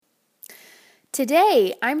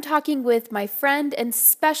Today, I'm talking with my friend and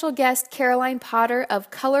special guest, Caroline Potter of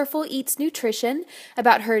Colorful Eats Nutrition,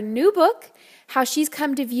 about her new book, how she's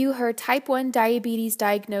come to view her type 1 diabetes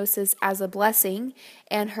diagnosis as a blessing,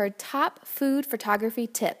 and her top food photography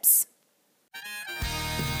tips.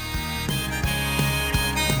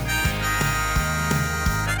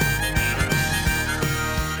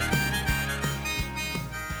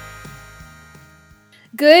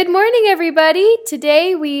 Good morning, everybody.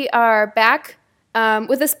 Today we are back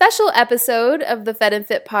with a special episode of the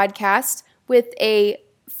Fed+Fit podcast with a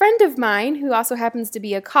friend of mine who also happens to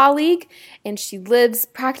be a colleague, and she lives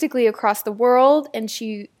practically across the world, and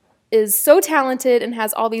she is so talented and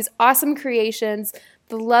has all these awesome creations,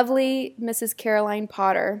 the lovely Mrs. Caroline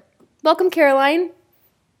Potter. Welcome, Caroline.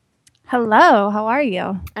 Hello, how are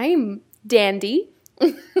you? I'm dandy.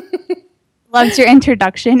 Loved your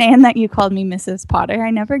introduction and that you called me Mrs. Potter.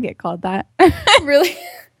 I never get called that. Really?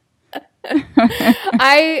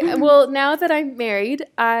 Now that I'm married,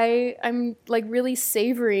 I'm like really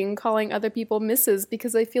savoring calling other people Mrs.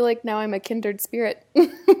 because I feel like now I'm a kindred spirit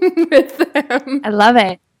with them. I love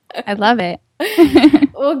it.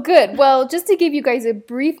 Well, good. Well, just to give you guys a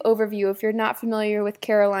brief overview, if you're not familiar with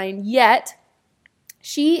Caroline yet,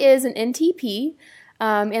 she is an NTP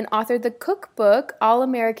and authored the cookbook All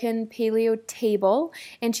American Paleo Table,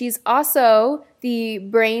 and she's also the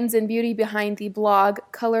brains and beauty behind the blog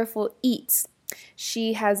Colorful Eats.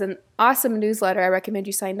 She has an awesome newsletter I recommend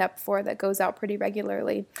you sign up for that goes out pretty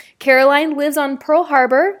regularly. Caroline lives on Pearl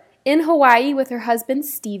Harbor in Hawaii with her husband,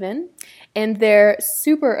 Steven, and their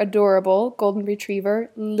super adorable golden retriever,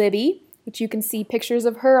 Libby, which you can see pictures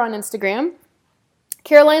of her on Instagram.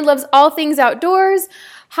 Caroline loves all things outdoors,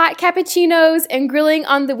 hot cappuccinos, and grilling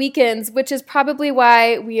on the weekends, which is probably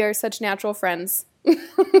why we are such natural friends.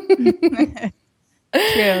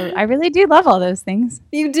 True. I really do love all those things.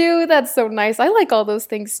 You do? That's so nice. I like all those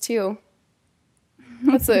things too.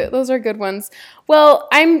 Those are good ones. Well,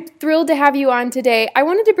 I'm thrilled to have you on today. I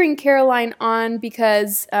wanted to bring Caroline on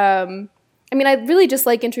because, I really just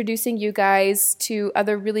like introducing you guys to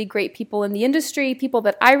other really great people in the industry, people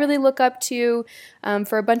that I really look up to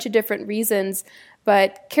for a bunch of different reasons.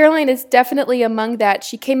 But Caroline is definitely among that.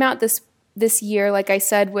 She came out this year, like I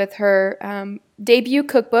said, with her debut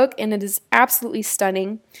cookbook, and it is absolutely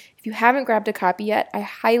stunning. If you haven't grabbed a copy yet, I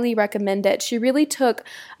highly recommend it. She really took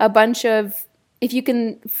a bunch of, if you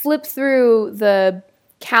can flip through the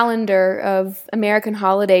calendar of American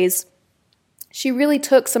holidays, she really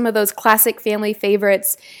took some of those classic family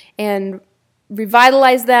favorites and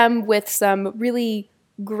revitalized them with some really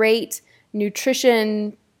great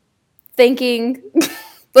nutrition thinking. Is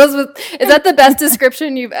that the best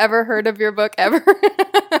description you've ever heard of your book ever?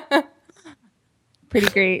 Pretty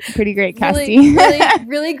great, Cassie.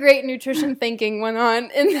 Really great nutrition thinking went on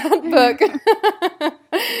in that book.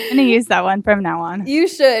 I'm going to use that one from now on. You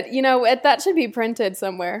should. That should be printed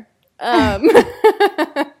somewhere.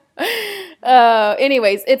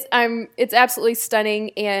 Anyways, it's absolutely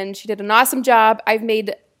stunning, and she did an awesome job. I've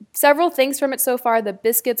made several things from it so far. The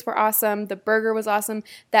biscuits were awesome. The burger was awesome.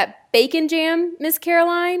 That bacon jam, Mrs.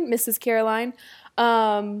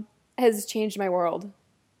 Caroline, has changed my world.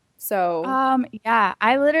 So, yeah,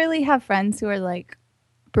 I literally have friends who are like,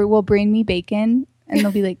 will bring me bacon, and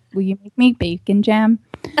they'll be like, will you make me bacon jam?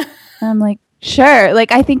 And I'm like, sure.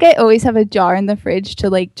 Like, I think I always have a jar in the fridge to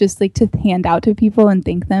to hand out to people and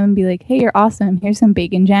thank them and be like, hey, you're awesome. Here's some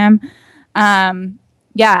bacon jam.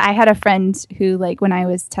 Yeah, I had a friend who, when I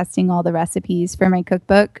was testing all the recipes for my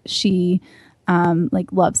cookbook, she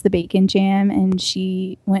loves the bacon jam, and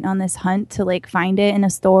she went on this hunt to find it in a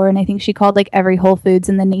store, and I think she called every Whole Foods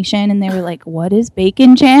in the nation, and they were like, what is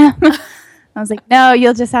bacon jam? I was like, no,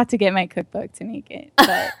 you'll just have to get my cookbook to make it.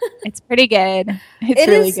 But it's pretty good. It's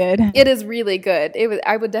really good. It is really good.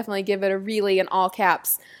 I would definitely give it a really in all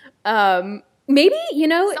caps. Maybe,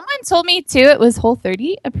 someone told me too it was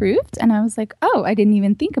Whole30 approved, and I was like, oh, I didn't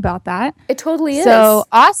even think about that. It totally is. So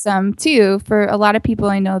awesome too for a lot of people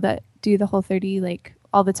I know that do the Whole30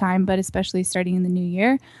 all the time, but especially starting in the new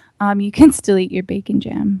year. You can still eat your bacon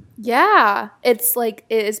jam. Yeah, it's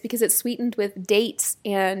because it's sweetened with dates,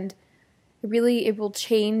 and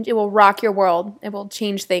it will rock your world. It will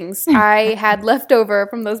change things. I had leftover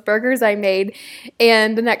from those burgers I made,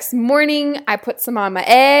 and the next morning I put some on my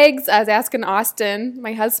eggs. I was asking Austin,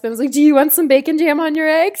 my husband, was like, do you want some bacon jam on your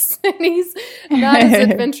eggs? And he's not as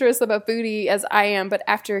adventurous of a foodie as I am, but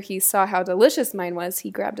after he saw how delicious mine was, he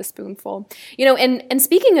grabbed a spoonful. And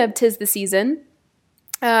speaking of 'tis the season,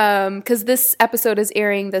 because this episode is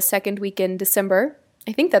airing the second week in December.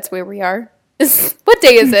 I think that's where we are. What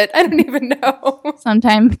day is it? I don't even know.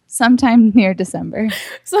 Sometime near December.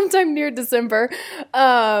 Sometime near December.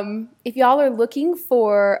 If y'all are looking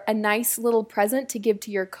for a nice little present to give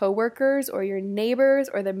to your coworkers or your neighbors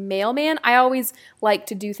or the mailman, I always like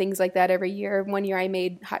to do things like that every year. One year I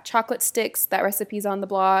made hot chocolate sticks. That recipe's on the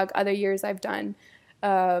blog. Other years I've done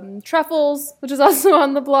truffles, which is also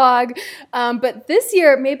on the blog. But this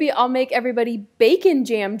year, maybe I'll make everybody bacon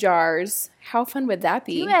jam jars. How fun would that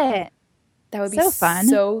be? Do it. That would be so fun.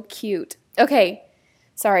 So cute. Okay.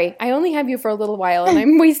 Sorry. I only have you for a little while, and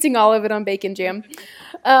I'm wasting all of it on bacon jam.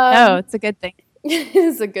 It's a good thing. It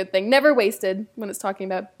is a good thing. Never wasted when it's talking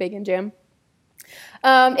about bacon jam.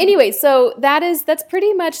 Anyway, so that's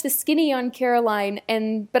pretty much the skinny on Caroline.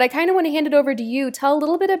 But I kind of want to hand it over to you. Tell a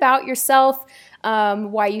little bit about yourself,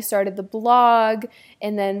 why you started the blog,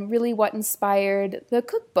 and then really what inspired the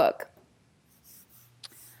cookbook.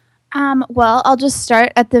 Well, I'll just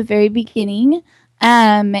start at the very beginning.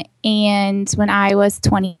 And when I was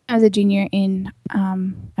 20, I was a junior in,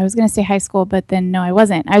 I was going to say high school, but then no, I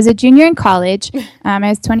wasn't. I was a junior in college. I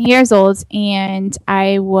was 20 years old, and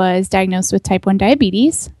I was diagnosed with type 1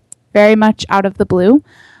 diabetes, very much out of the blue.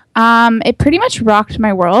 It pretty much rocked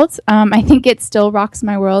my world. I think it still rocks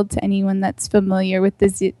my world to anyone that's familiar with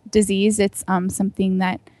this disease. It's something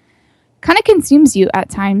that kind of consumes you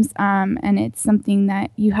at times, and it's something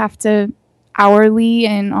that you have to hourly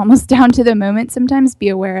and almost down to the moment sometimes be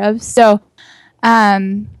aware of. So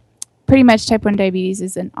pretty much type 1 diabetes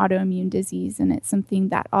is an autoimmune disease, and it's something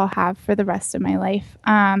that I'll have for the rest of my life.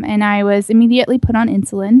 And I was immediately put on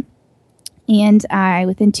insulin, and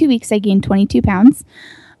within 2 weeks I gained 22 pounds.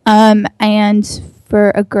 And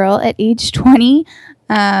for a girl at age 20,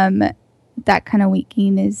 that kind of weight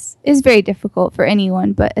gain is very difficult for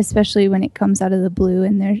anyone, but especially when it comes out of the blue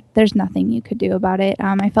and there's nothing you could do about it.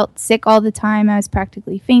 I felt sick all the time. I was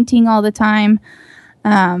practically fainting all the time,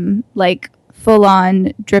 like full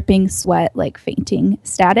on dripping sweat, like fainting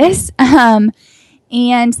status.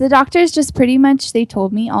 And the doctors just pretty much, they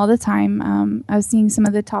told me all the time, I was seeing some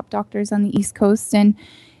of the top doctors on the East Coast, and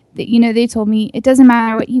they told me it doesn't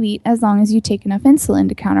matter what you eat as long as you take enough insulin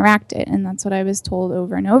to counteract it. And that's what I was told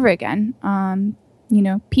over and over again.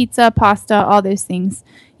 Pizza, pasta, all those things,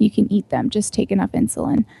 you can eat them. Just take enough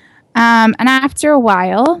insulin. And after a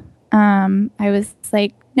while, I was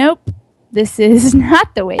like, nope, this is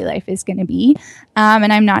not the way life is going to be.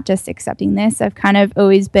 And I'm not just accepting this. I've kind of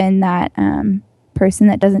always been that person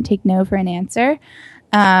that doesn't take no for an answer.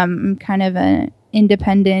 I'm kind of an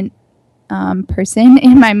independent person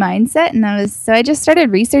in my mindset, and I just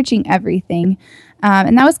started researching everything,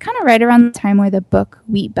 and that was kind of right around the time where the book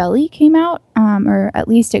Wheat Belly came out, or at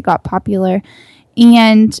least it got popular,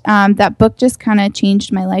 and that book just kind of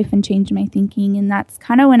changed my life and changed my thinking, and that's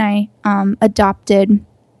kind of when I adopted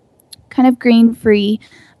kind of grain-free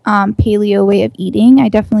paleo way of eating. I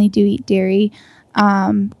definitely do eat dairy,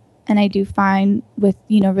 and I do fine with,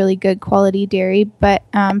 really good quality dairy. But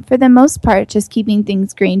for the most part, just keeping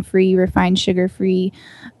things grain-free, refined sugar-free,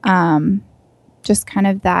 just kind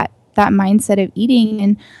of that mindset of eating.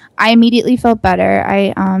 And I immediately felt better.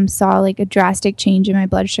 I saw like a drastic change in my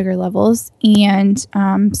blood sugar levels. And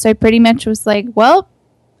so I pretty much was like, well,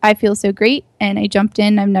 I feel so great. And I jumped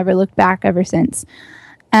in. I've never looked back ever since.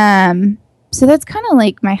 So that's kind of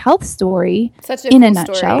like my health story in a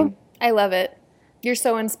nutshell. Story. I love it. You're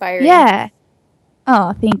so inspiring. Yeah.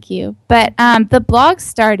 Oh, thank you. But the blog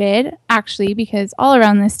started actually because all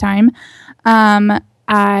around this time,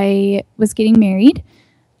 I was getting married.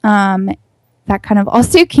 That kind of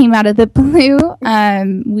also came out of the blue. I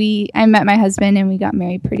met my husband and we got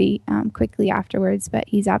married pretty quickly afterwards, but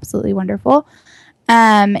he's absolutely wonderful.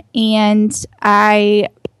 And I,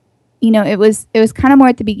 it was kind of more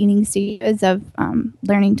at the beginning stages of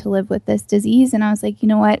learning to live with this disease. And I was like, you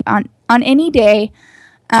know what, on any day,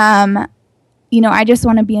 I just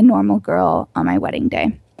want to be a normal girl on my wedding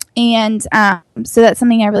day. And so that's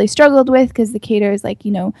something I really struggled with because the caterer is like,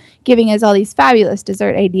 giving us all these fabulous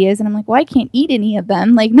dessert ideas. And I'm like, well, I can't eat any of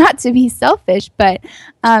them, like not to be selfish, but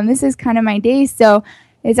this is kind of my day. So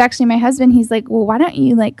it's actually my husband. He's like, well, why don't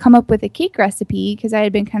you like come up with a cake recipe? Because I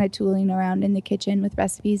had been kind of tooling around in the kitchen with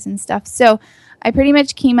recipes and stuff. So I pretty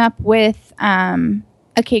much came up with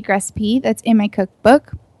a cake recipe that's in my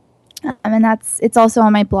cookbook. And it's also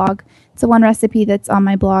on my blog. It's the one recipe that's on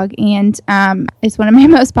my blog, and it's one of my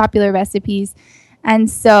most popular recipes. And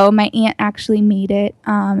so my aunt actually made it,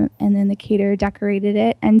 and then the caterer decorated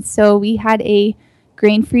it. And so we had a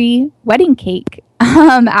grain-free wedding cake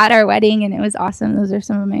at our wedding, and it was awesome. Those are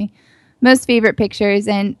some of my most favorite pictures.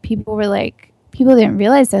 And people didn't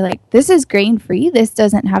realize, they're like, this is grain-free. This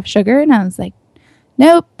doesn't have sugar. And I was like,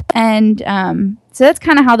 nope, And so that's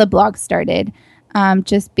kind of how the blog started,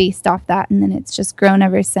 just based off that. And then it's just grown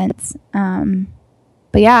ever since.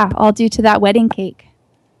 But yeah, all due to that wedding cake.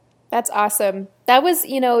 That's awesome. That was,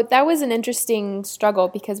 that was an interesting struggle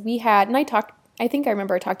because we had, and I think I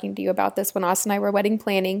remember talking to you about this when Austin and I were wedding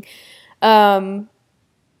planning.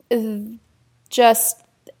 Just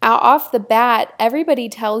off the bat, everybody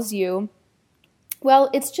tells you, well,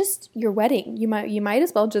 it's just your wedding. You might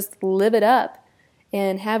as well just live it up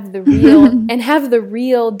and have the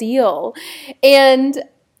real deal. And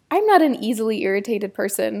I'm not an easily irritated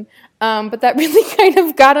person, but that really kind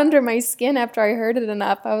of got under my skin after I heard it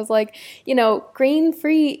enough. I was like,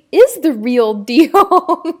 grain-free is the real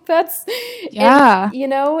deal. That's, yeah.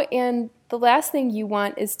 And the last thing you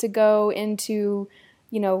want is to go into,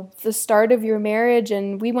 the start of your marriage,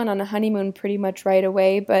 and we went on a honeymoon pretty much right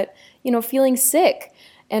away, but, feeling sick.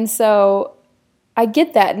 And so I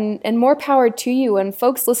get that, and more power to you. And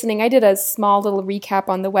folks listening, I did a small little recap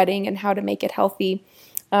on the wedding and how to make it healthy.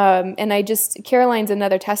 And Caroline's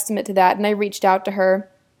another testament to that. And I reached out to her,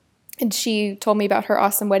 and she told me about her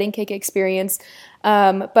awesome wedding cake experience.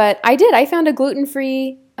 But I found a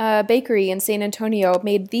gluten-free bakery in San Antonio,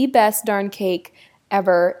 made the best darn cake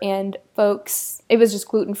ever. And folks, it was just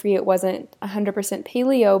gluten-free. It wasn't 100%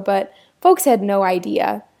 paleo, but folks had no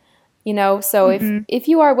idea. So if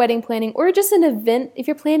you are wedding planning or just an event, if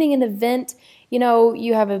you're planning an event,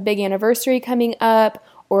 you have a big anniversary coming up,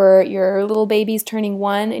 or your little baby's turning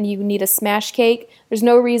 1 and you need a smash cake, there's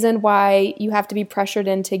no reason why you have to be pressured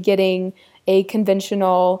into getting a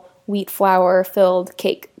conventional wheat flour filled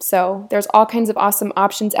cake. So there's all kinds of awesome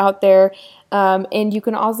options out there. And you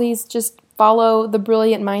can always just follow the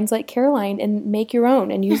brilliant minds like Caroline and make your own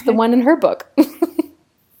and use the one in her book.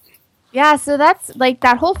 Yeah, so that's like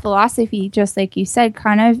that whole philosophy, just like you said,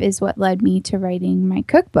 kind of is what led me to writing my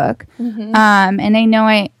cookbook. Mm-hmm. And I know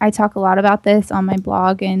I talk a lot about this on my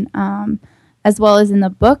blog and as well as in the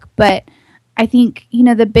book, but I think,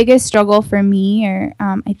 the biggest struggle for me, or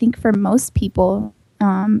I think for most people,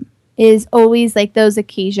 is always like those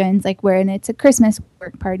occasions, like when it's a Christmas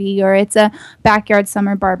work party, or it's a backyard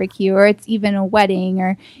summer barbecue, or it's even a wedding,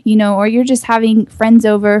 or or you're just having friends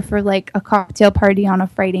over for like a cocktail party on a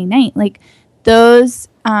Friday night. Like those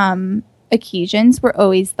occasions were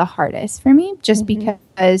always the hardest for me, just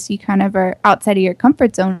because you kind of are outside of your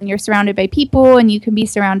comfort zone. You're surrounded by people, and you can be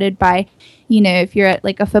surrounded by, if you're at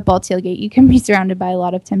like a football tailgate, you can be surrounded by a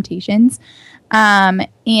lot of temptations.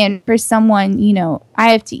 And for someone,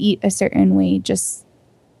 I have to eat a certain way, just,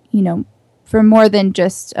 for more than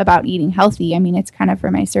just about eating healthy. I mean, it's kind of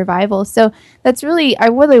for my survival. So I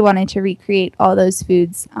really wanted to recreate all those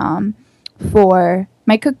foods, for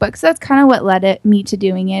my cookbook. So that's kind of what led me to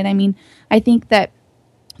doing it. I mean, I think that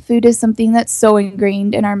food is something that's so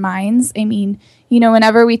ingrained in our minds. I mean,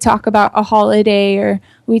 whenever we talk about a holiday, or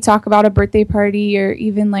we talk about a birthday party, or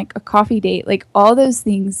even like a coffee date, like all those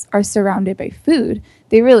things are surrounded by food.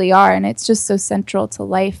 They really are. And it's just so central to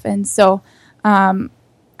life. And so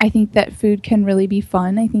I think that food can really be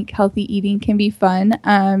fun. I think healthy eating can be fun.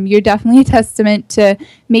 You're definitely a testament to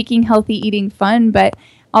making healthy eating fun, but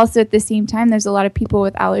also at the same time, there's a lot of people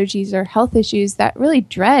with allergies or health issues that really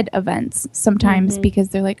dread events sometimes because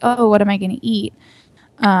they're like, oh, what am I going to eat?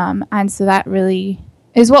 And so that really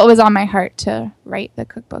is what was on my heart to write the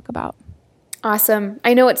cookbook about. Awesome.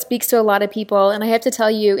 I know it speaks to a lot of people, and I have to tell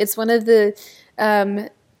you, it's one of the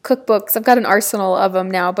cookbooks. I've got an arsenal of them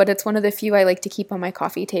now, but it's one of the few I like to keep on my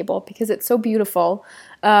coffee table because it's so beautiful.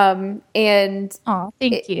 And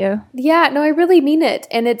thank you. Yeah, no, I really mean it.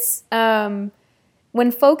 And it's when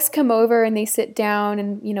folks come over and they sit down,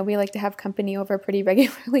 and we like to have company over pretty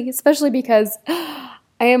regularly, especially because I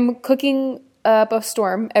am cooking up a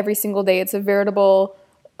storm every single day. It's a veritable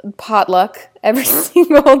potluck every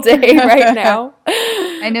single day right now.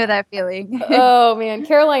 I know that feeling. Oh man,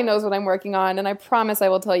 Caroline knows what I'm working on, and I promise I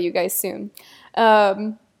will tell you guys soon.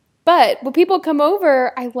 But when people come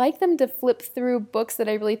over, I like them to flip through books that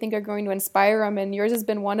I really think are going to inspire them, and yours has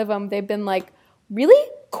been one of them. They've been like, really?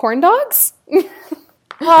 Corn dogs? Oh,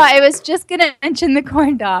 I was just going to mention the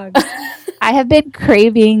corn dogs. I have been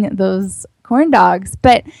craving those corn dogs.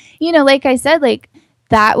 But, like I said, like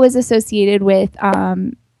that was associated with,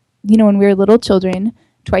 when we were little children,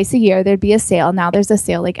 twice a year, there'd be a sale. Now there's a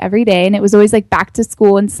sale like every day. And it was always like back to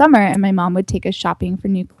school in summer. And my mom would take us shopping for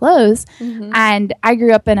new clothes. Mm-hmm. And I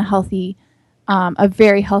grew up in a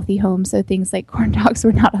very healthy home. So things like corn dogs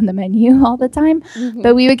were not on the menu all the time. Mm-hmm.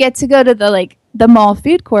 But we would get to go to the mall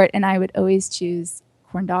food court, and I would always choose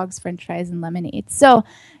corn dogs, French fries, and lemonade. So,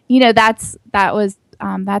 that's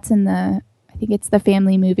in I think it's the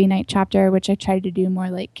family movie night chapter, which I tried to do more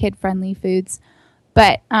like kid-friendly foods.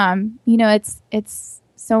 But it's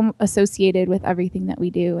so associated with everything that we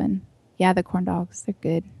do. And yeah, the corn dogs, they're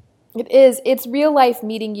good. It is. It's real life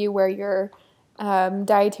meeting you where your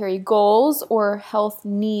dietary goals or health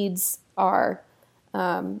needs are.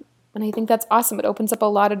 And I think that's awesome. It opens up a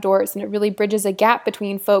lot of doors, and it really bridges a gap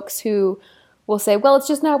between folks who will say, well, it's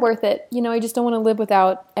just not worth it. I just don't want to live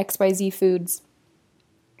without XYZ foods.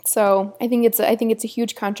 So I think it's a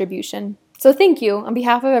huge contribution. So thank you on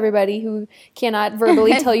behalf of everybody who cannot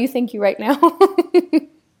verbally tell you thank you right now.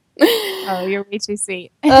 Oh, you're way too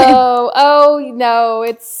sweet. oh no,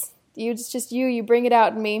 it's just you. You bring it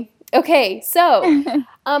out in me. Okay, so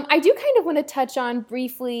I do kind of want to touch on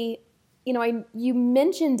briefly. You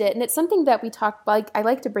mentioned it, and it's something that we talk like I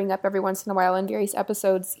like to bring up every once in a while in various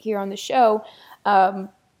episodes here on the show,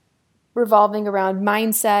 revolving around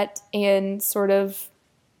mindset and sort of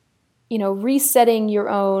resetting your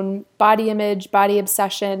own body image, body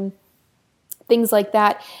obsession, things like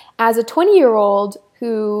that. As a 20-year-old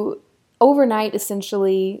who overnight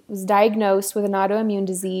essentially was diagnosed with an autoimmune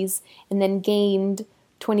disease and then gained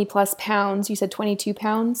 20 plus pounds, you said 22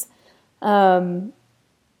 pounds?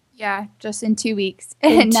 Yeah, just in 2 weeks.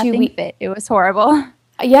 Nothing fit. It was horrible.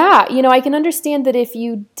 Yeah, I can understand that if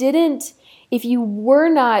you were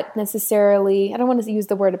not necessarily, I don't want to use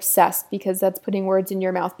the word obsessed because that's putting words in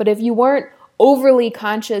your mouth, but if you weren't overly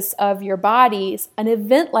conscious of your bodies, an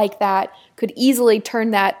event like that could easily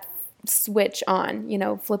turn that switch on,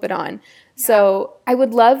 flip it on. Yeah. So I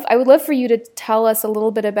would love for you to tell us a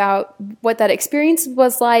little bit about what that experience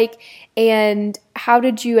was like and how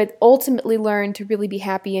did you ultimately learn to really be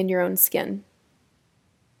happy in your own skin?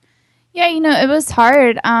 Yeah, it was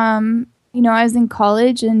hard. I was in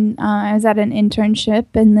college and I was at an internship,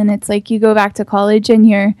 and then it's like you go back to college and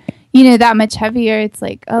you're, that much heavier. It's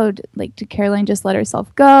like, oh, did Caroline just let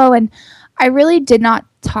herself go? And I really did not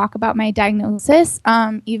talk about my diagnosis.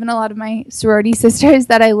 Even a lot of my sorority sisters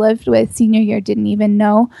that I lived with senior year didn't even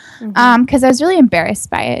know, because I was really embarrassed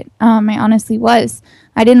by it. I honestly was.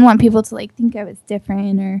 I didn't want people to think I was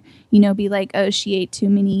different or, be like, oh, she ate too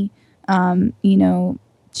many,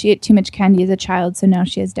 she ate too much candy as a child, so now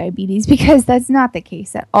she has diabetes, because that's not the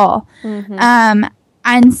case at all. Mm-hmm.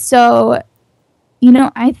 And so,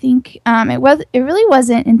 I think it really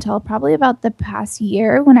wasn't until probably about the past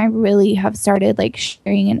year when I really have started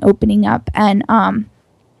sharing and opening up and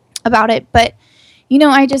about it. But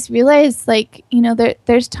I just realized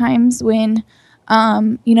there's times when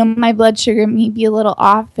my blood sugar may be a little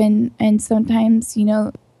off, and sometimes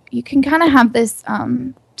you can kind of have this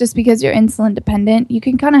just because you're insulin dependent, you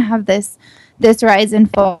can kind of have this rise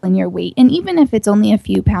and fall in your weight. And even if it's only a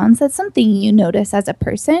few pounds, that's something you notice as a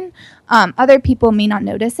person. Other people may not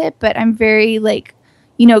notice it, but I'm very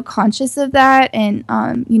conscious of that, and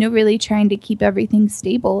really trying to keep everything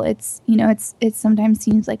stable. It's it sometimes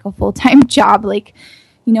seems like a full-time job.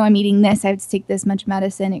 I'm eating this, I have to take this much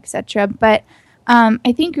medicine, etc. But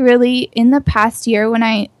I think really in the past year when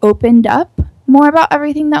I opened up more about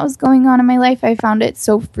everything that was going on in my life, I found it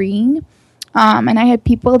so freeing. And I had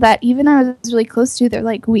people that even I was really close to, they're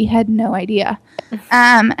like, we had no idea.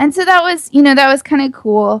 And so that was kind of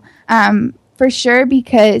cool, for sure,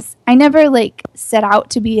 because I never set out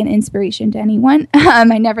to be an inspiration to anyone.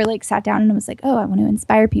 I never sat down and was like, oh, I want to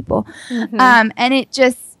inspire people. Mm-hmm. And it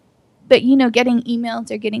just, but getting emails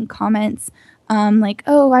or getting comments,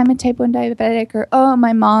 oh, I'm a type 1 diabetic, or, oh,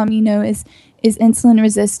 my mom, is insulin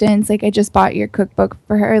resistant. I just bought your cookbook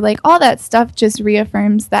for her. All that stuff just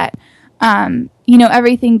reaffirms that,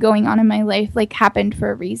 everything going on in my life, happened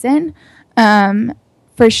for a reason,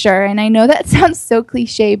 for sure. And I know that sounds so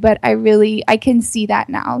cliche, but I can see that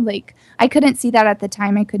now. I couldn't see that at the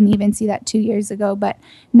time. I couldn't even see that 2 years ago, but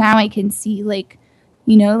now I can see,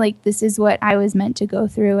 this is what I was meant to go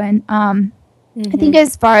through. And, I think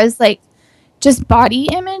as far as, just body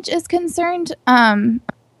image is concerned,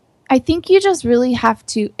 I think you just really have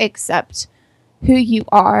to accept who you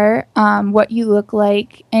are, what you look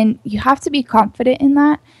like, and you have to be confident in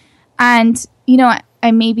that. And,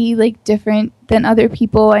 I may be different than other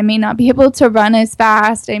people. I may not be able to run as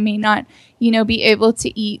fast. I may not, be able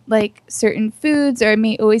to eat certain foods, or I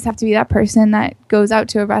may always have to be that person that goes out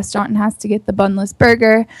to a restaurant and has to get the bunless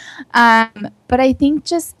burger. But I think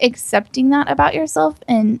just accepting that about yourself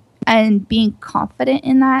and being confident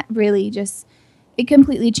in that really just, it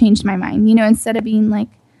completely changed my mind. Instead of being like,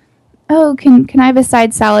 oh, can I have a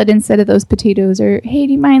side salad instead of those potatoes? Or, hey,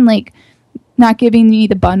 do you mind not giving me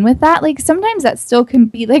the bun with that? Sometimes that still can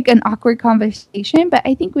be an awkward conversation, but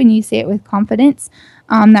I think when you say it with confidence,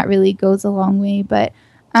 that really goes a long way. But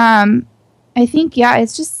I think, yeah,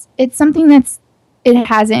 it's something that's it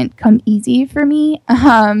hasn't come easy for me.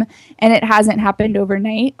 And it hasn't happened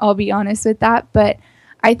overnight. I'll be honest with that. But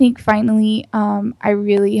I think finally, I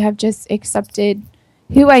really have just accepted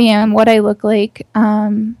who I am, what I look like,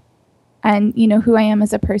 and who I am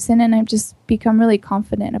as a person, and I've just become really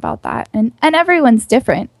confident about that. And everyone's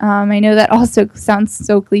different. I know that also sounds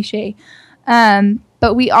so cliche,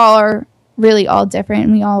 but we all are really all different,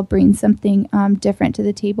 and we all bring something different to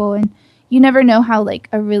the table. And you never know how like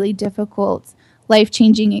a really difficult,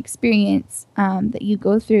 life-changing experience that you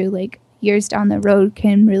go through, like years down the road,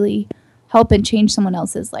 can really help and change someone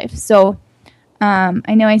else's life. So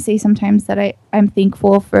I know I say sometimes that I'm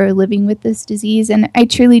thankful for living with this disease, and I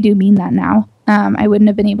truly do mean that now. I wouldn't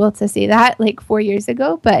have been able to say that like 4 years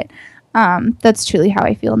ago, but that's truly how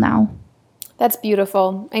I feel now. That's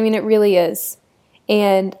beautiful. I mean, it really is.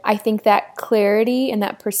 And I think that clarity and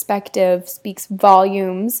that perspective speaks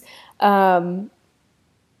volumes about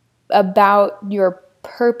your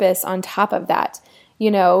purpose on top of that.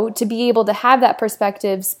 To be able to have that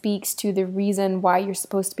perspective speaks to the reason why you're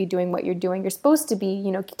supposed to be doing what you're doing. You're supposed to be,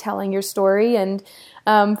 telling your story, and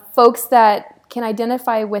folks that can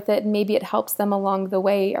identify with it and maybe it helps them along the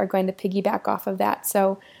way are going to piggyback off of that.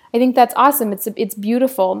 So I think that's awesome. It's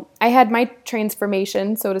beautiful. I had my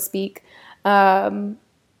transformation, so to speak, 5-6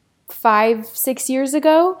 years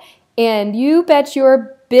ago, and you bet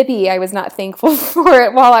your Bibby, I was not thankful for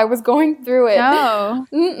it while I was going through it. No.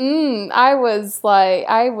 I was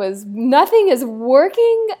nothing is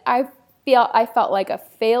working. I felt like a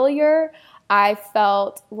failure. I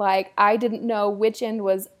felt like I didn't know which end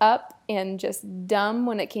was up, and just dumb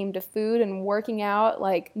when it came to food and working out.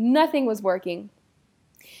 Like nothing was working.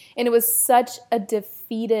 And it was such a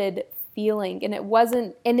defeated feeling. And it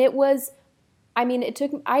was,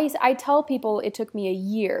 I tell people it took me a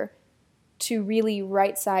year to really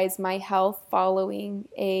right-size my health following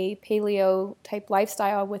a paleo-type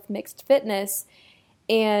lifestyle with mixed fitness.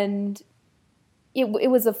 And it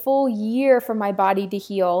was a full year for my body to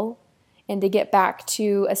heal and to get back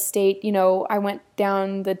to a state, I went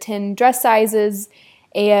down the 10 dress sizes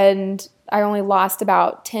and I only lost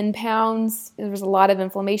about 10 pounds. There was a lot of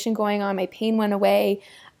inflammation going on. My pain went away.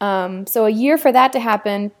 So a year for that to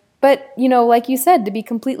happen. But, like you said, to be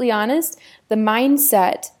completely honest, the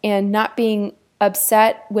mindset and not being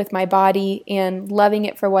upset with my body and loving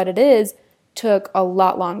it for what it is took a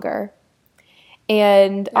lot longer.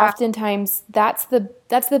 And oftentimes that's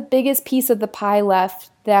the biggest piece of the pie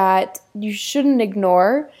left that you shouldn't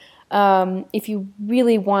ignore if you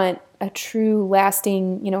really want a true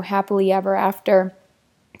lasting, happily ever after.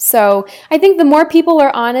 So I think the more people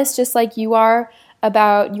are honest, just like you are,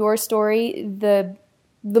 about your story,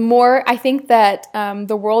 the more I think that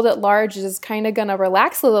the world at large is kind of going to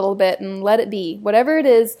relax a little bit and let it be. Whatever it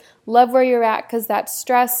is, love where you're at, because that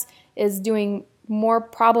stress is doing more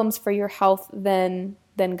problems for your health than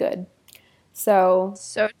good. So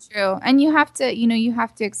true. And you have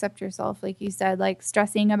to accept yourself. Like you said, like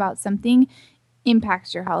stressing about something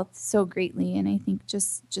impacts your health so greatly. And I think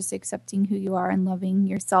just accepting who you are and loving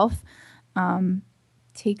yourself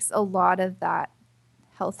takes a lot of that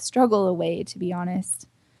health struggle away, to be honest.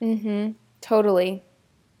 Mm-hmm. Totally.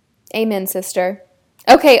 Amen, sister.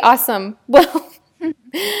 Okay, awesome. Well,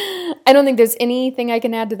 I don't think there's anything I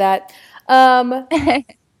can add to that.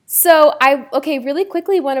 So really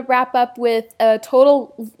quickly want to wrap up with a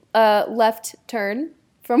total left turn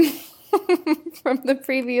from from the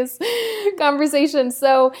previous conversation.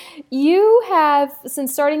 So you have,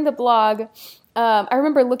 since starting the blog, I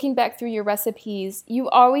remember looking back through your recipes, you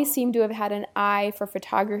always seem to have had an eye for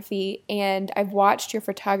photography, and I've watched your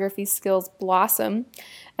photography skills blossom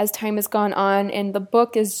as time has gone on, and the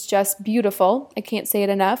book is just beautiful. I can't say it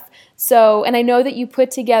enough. So, and I know that you put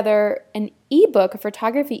together an ebook, a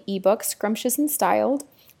photography ebook, Scrumptious and Styled,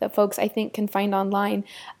 that folks I think can find online.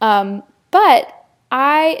 But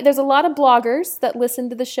there's a lot of bloggers that listen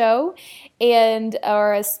to the show and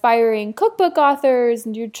are aspiring cookbook authors,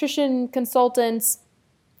 nutrition consultants,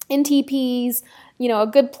 NTPs, a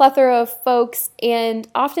good plethora of folks. And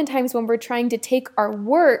oftentimes when we're trying to take our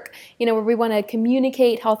work, where we want to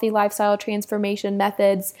communicate healthy lifestyle transformation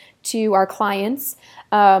methods to our clients,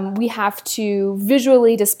 we have to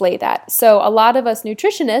visually display that. So a lot of us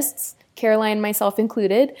nutritionists, Caroline, myself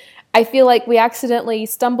included, I feel like we accidentally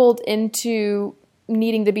stumbled into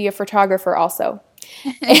needing to be a photographer also.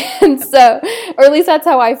 And so, or at least that's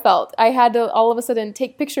how I felt. I had to all of a sudden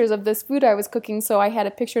take pictures of this food I was cooking, so I had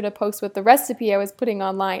a picture to post with the recipe I was putting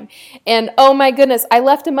online. And oh my goodness, I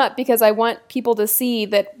left them up because I want people to see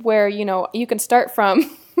that where, you can start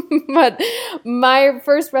from But my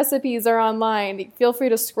first recipes are online. Feel free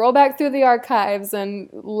to scroll back through the archives and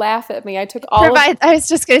laugh at me. I took all I was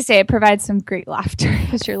just going to say it provides some great laughter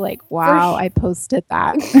because you're like, wow, I posted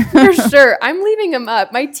that. For sure. I'm leaving them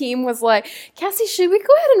up. My team was like, Cassie, should we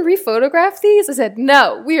go ahead and rephotograph these? I said,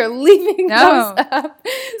 no, we are leaving those up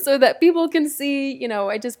so that people can see, you know,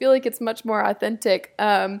 I just feel like it's much more authentic.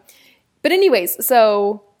 But anyways,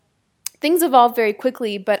 so things evolve very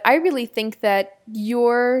quickly, but I really think that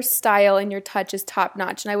your style and your touch is top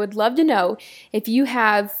notch. And I would love to know if you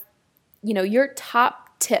have, you know, your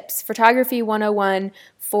top tips, photography 101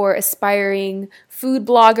 for aspiring food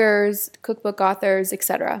bloggers, cookbook authors,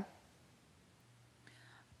 etc.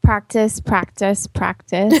 Practice, practice,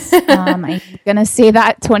 practice. I'm going to say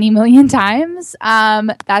that 20 million times.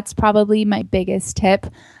 That's probably my biggest tip.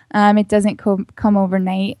 It doesn't come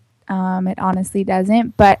overnight. It honestly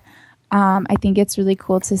doesn't. But I think it's really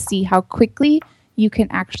cool to see how quickly you can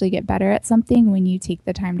actually get better at something when you take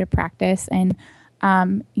the time to practice. And,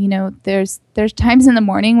 you know, there's times in the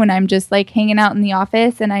morning when I'm just like hanging out in the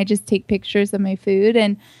office and I just take pictures of my food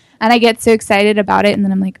and I get so excited about it. And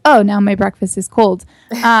then I'm like, oh, now my breakfast is cold.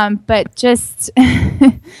 But just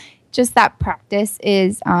that practice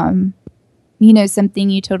is, you know, something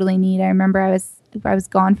you totally need. I remember I was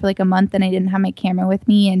gone for like a month and I didn't have my camera with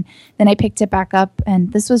me. And then I picked it back up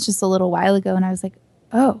and this was just a little while ago. And I was like,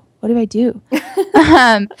 oh, what do I do?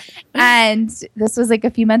 And this was like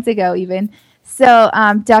a few months ago even. So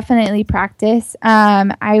definitely practice.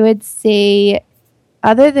 I would say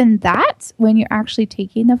other than that, when you're actually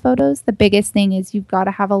taking the photos, the biggest thing is you've got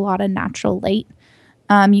to have a lot of natural light.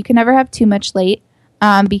 You can never have too much light.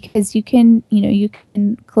 Because you can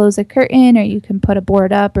close a curtain or you can put a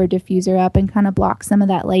board up or diffuser up and kind of block some of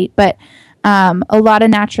that light. But a lot of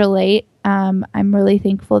natural light. I'm really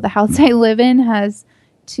thankful the house I live in has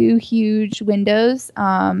 2 huge windows.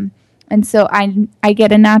 And so I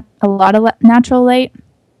get a lot of natural light.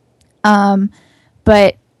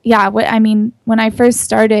 But yeah, when I first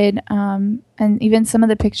started, and even some of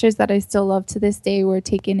the pictures that I still love to this day were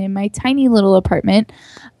taken in my tiny little apartment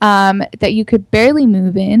that you could barely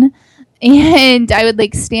move in. And I would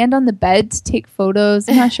like stand on the bed to take photos.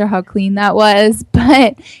 I'm not sure how clean that was,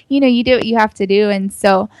 but you do what you have to do. And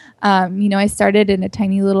so, I started in a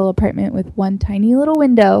tiny little apartment with one tiny little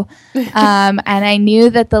window. And I knew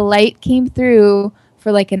that the light came through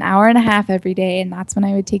for like an hour and a half every day. And that's when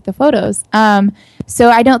I would take the photos. So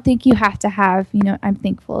I don't think you have to have, I'm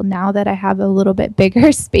thankful now that I have a little bit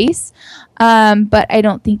bigger space. But I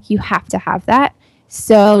don't think you have to have that.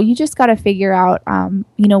 So you just got to figure out,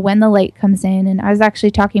 when the light comes in. And I was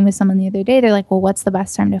actually talking with someone the other day. They're like, well, what's the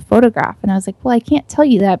best time to photograph? And I was like, well, I can't tell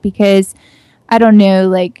you that because I don't know,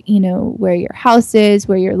 where your house is,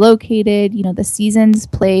 where you're located. The seasons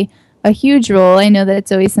play a huge role. I know that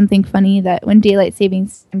it's always something funny that when daylight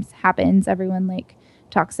savings happens, everyone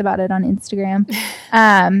talks about it on Instagram.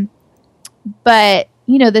 But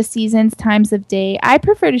the seasons, times of day, I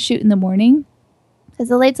prefer to shoot in the morning because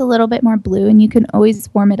the light's a little bit more blue and you can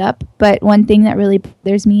always warm it up. But one thing that really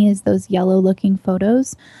bothers me is those yellow looking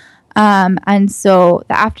photos. And so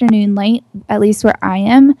the afternoon light, at least where I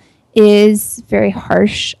am, is very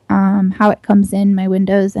harsh, how it comes in my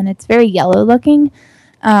windows, and it's very yellow looking.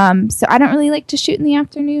 So I don't really like to shoot in the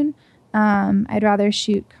afternoon. I'd rather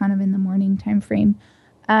shoot kind of in the morning time frame.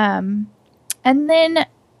 And then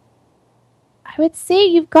I would say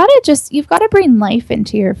you've got to bring life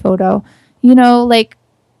into your photo.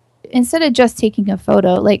 Instead of just taking a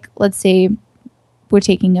photo, let's say we're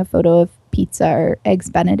taking a photo of pizza or eggs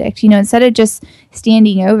Benedict, instead of just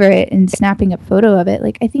standing over it and snapping a photo of it,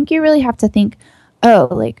 I think you really have to think,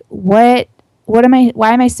 why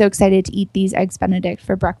am I so excited to eat these eggs Benedict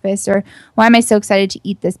for breakfast? Or why am I so excited to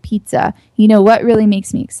eat this pizza? What really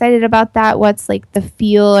makes me excited about that? What's the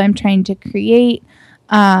feel I'm trying to create?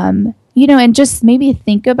 And just maybe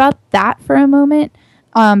think about that for a moment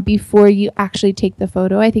before you actually take the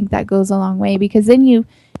photo. I think that goes a long way because then you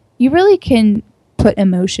really can put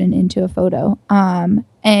emotion into a photo. And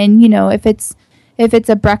if it's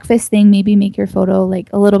a breakfast thing, maybe make your photo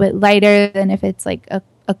a little bit lighter than if it's a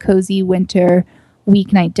cozy winter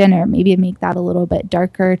weeknight dinner. Maybe make that a little bit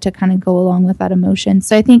darker to kind of go along with that emotion.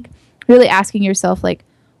 So I think really asking yourself,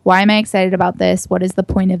 why am I excited about this? What is the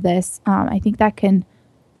point of this? I think that can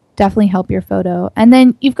definitely help your photo. And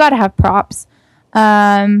then you've got to have props.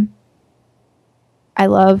 I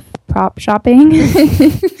love prop shopping.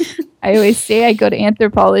 I always say I go to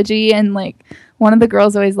Anthropologie and one of the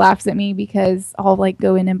girls always laughs at me because I'll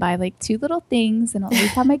go in and buy 2 little things and I'll always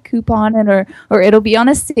have my coupon or it'll be on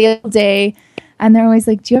a sale day. And they're always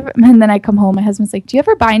like, do you ever, and then I come home, my husband's like, do you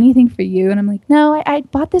ever buy anything for you? And I'm like, no, I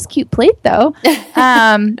bought this cute plate though.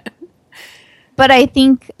 But I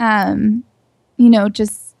think,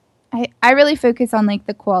 just, I really focus on like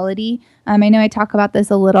the quality. I know I talk about this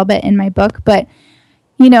a little bit in my book, but,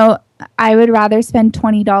 I would rather spend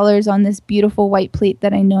 $20 on this beautiful white plate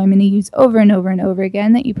that I know I'm going to use over and over and over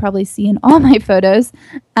again, that you probably see in all my photos,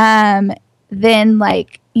 than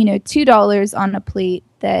like, $2 on a plate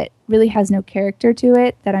that really has no character to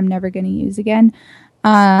it that I'm never going to use again.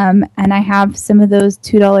 And I have some of those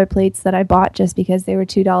 $2 plates that I bought just because they were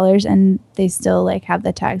 $2 and they still like have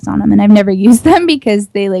the tags on them. And I've never used them because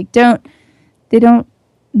they like don't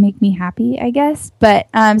make me happy, I guess. But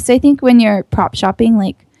so I think when you're prop shopping,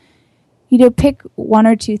 like, pick one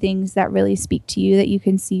or two things that really speak to you that you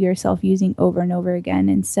can see yourself using over and over again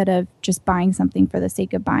instead of just buying something for the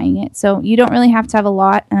sake of buying it. So you don't really have to have a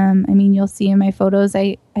lot. You'll see in my photos,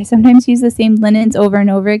 I sometimes use the same linens over and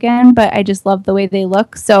over again, but I just love the way they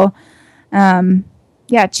look. So,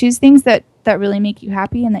 choose things that really make you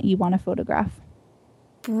happy and that you want to photograph.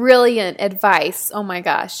 Brilliant advice. Oh my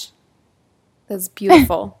gosh. That's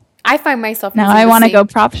beautiful. I find myself now I want to go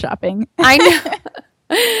prop shopping. I know.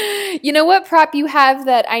 You know what prop you have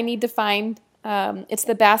that I need to find? It's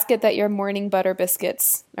the basket that your morning butter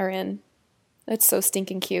biscuits are in. It's so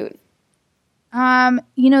stinking cute.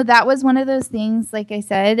 That was one of those things, like I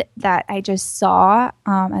said, that I just saw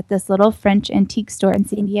at this little French antique store in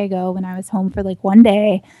San Diego when I was home for like one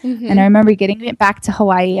day. Mm-hmm. And I remember getting it back to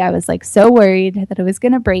Hawaii. I was like so worried that it was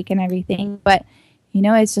going to break and everything. But,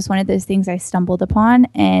 it's just one of those things I stumbled upon,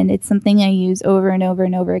 and it's something I use over and over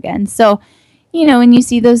and over again. So, when you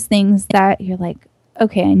see those things that you're like,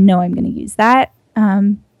 okay, I know I'm going to use that,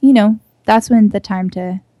 that's when the time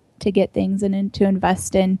to get things and to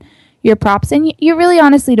invest in your props. And you really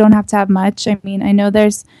honestly don't have to have much. I mean, I know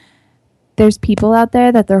there's people out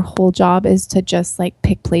there that their whole job is to just like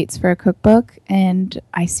pick plates for a cookbook, and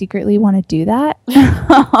I secretly want to do that.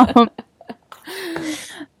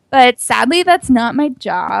 But sadly, that's not my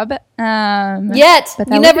job. Yet.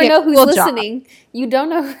 You never know who's listening. Job. You don't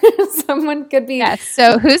know. Someone could be. Yes.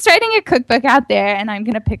 So who's writing a cookbook out there, and I'm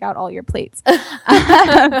going to pick out all your plates.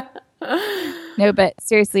 No, but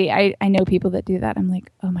seriously, I know people that do that. I'm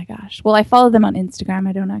like, oh my gosh. Well, I follow them on Instagram.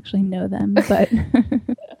 I don't actually know them, but.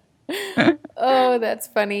 Oh, that's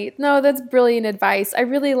funny. No, that's brilliant advice. I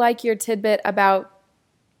really like your tidbit about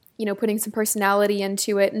putting some personality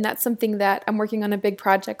into it. And that's something that I'm working on, a big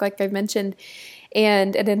project, like I've mentioned,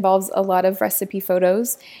 and it involves a lot of recipe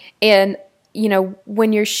photos. And,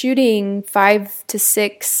 when you're shooting 5 to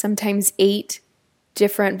 6, sometimes 8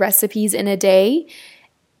 different recipes in a day,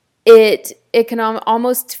 it can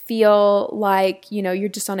almost feel like, you're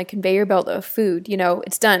just on a conveyor belt of food.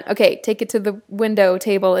 It's done. Okay, take it to the window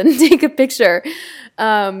table and take a picture.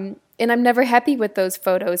 And I'm never happy with those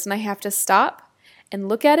photos, and I have to stop and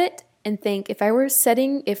look at it and think,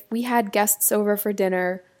 if we had guests over for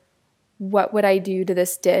dinner, what would I do to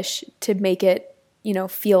this dish to make it,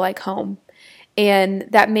 feel like home? And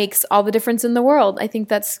that makes all the difference in the world. I think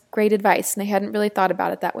that's great advice, and I hadn't really thought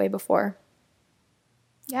about it that way before.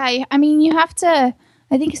 Yeah, I mean, you have to,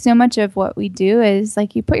 I think so much of what we do is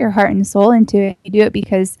like you put your heart and soul into it. You do it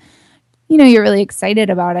because you're really excited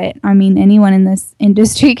about it. I mean, anyone in this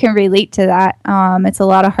industry can relate to that. It's a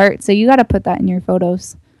lot of heart. So you got to put that in your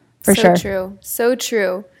photos for sure. So true. So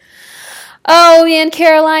true. Oh, man,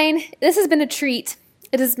 Caroline, this has been a treat.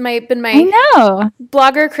 It has been my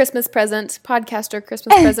blogger Christmas present, podcaster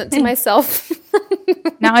Christmas present to myself.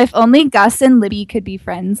 Now, if only Gus and Libby could be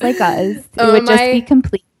friends like us, it would just be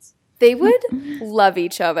complete. They would love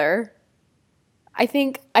each other. I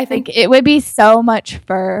think like it would be so much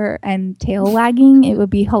fur and tail wagging. It would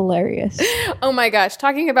be hilarious. Oh my gosh.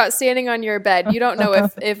 Talking about standing on your bed. You don't know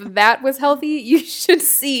if that was healthy. You should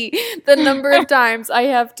see the number of times I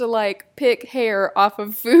have to like pick hair off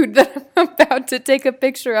of food that I'm about to take a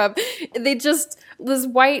picture of. Those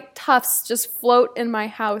white tufts just float in my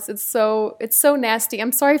house. It's so nasty.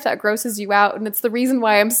 I'm sorry if that grosses you out, and it's the reason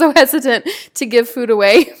why I'm so hesitant to give food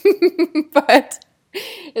away. But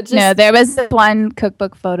no, there was one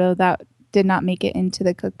cookbook photo that did not make it into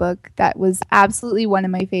the cookbook that was absolutely one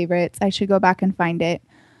of my favorites. I should go back and find it.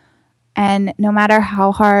 And no matter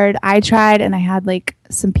how hard I tried, and I had like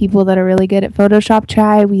some people that are really good at Photoshop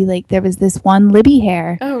try, there was this one Libby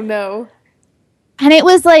hair. Oh no. And it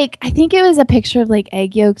was like, I think it was a picture of like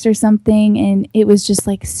egg yolks or something, and it was just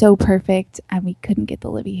like so perfect, and we couldn't get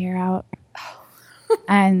the Libby hair out.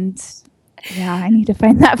 And yeah, I need to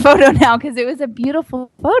find that photo now because it was a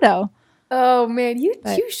beautiful photo. Oh man, you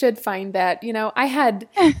should find that.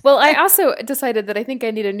 I also decided that I think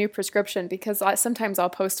I need a new prescription because sometimes I'll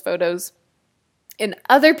post photos and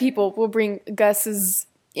other people will bring Gus's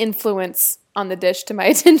influence on the dish to my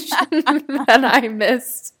attention that I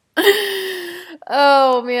missed.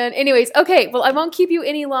 Oh man. Anyways, okay. Well, I won't keep you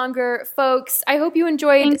any longer, folks. I hope you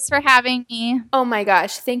enjoyed. Thanks for having me. Oh my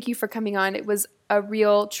gosh. Thank you for coming on. It was a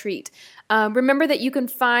real treat. Remember that you can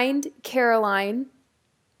find Caroline.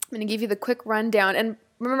 I'm going to give you the quick rundown. And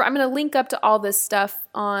remember, I'm going to link up to all this stuff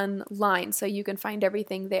online so you can find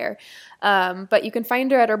everything there. But you can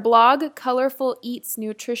find her at her blog,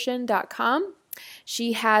 colorfuleatsnutrition.com.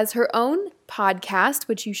 She has her own podcast,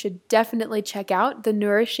 which you should definitely check out, The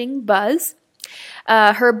Nourishing Buzz.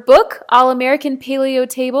 Her book, All American Paleo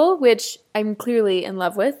Table, which I'm clearly in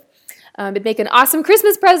love with. It'd make an awesome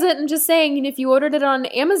Christmas present. I'm just saying, if you ordered it on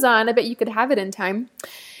Amazon, I bet you could have it in time.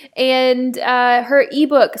 And her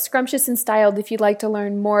ebook, Scrumptious and Styled, if you'd like to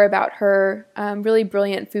learn more about her really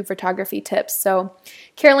brilliant food photography tips. So,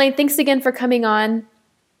 Caroline, thanks again for coming on.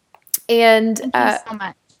 And thank you so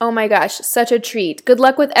much. Oh my gosh, such a treat. Good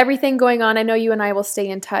luck with everything going on. I know you and I will stay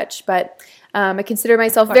in touch, but I consider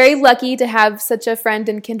myself very lucky to have such a friend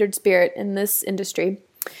and kindred spirit in this industry.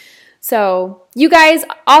 So you guys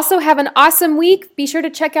also have an awesome week. Be sure to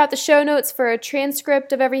check out the show notes for a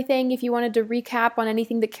transcript of everything if you wanted to recap on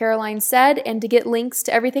anything that Caroline said and to get links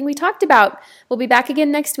to everything we talked about. We'll be back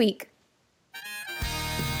again next week.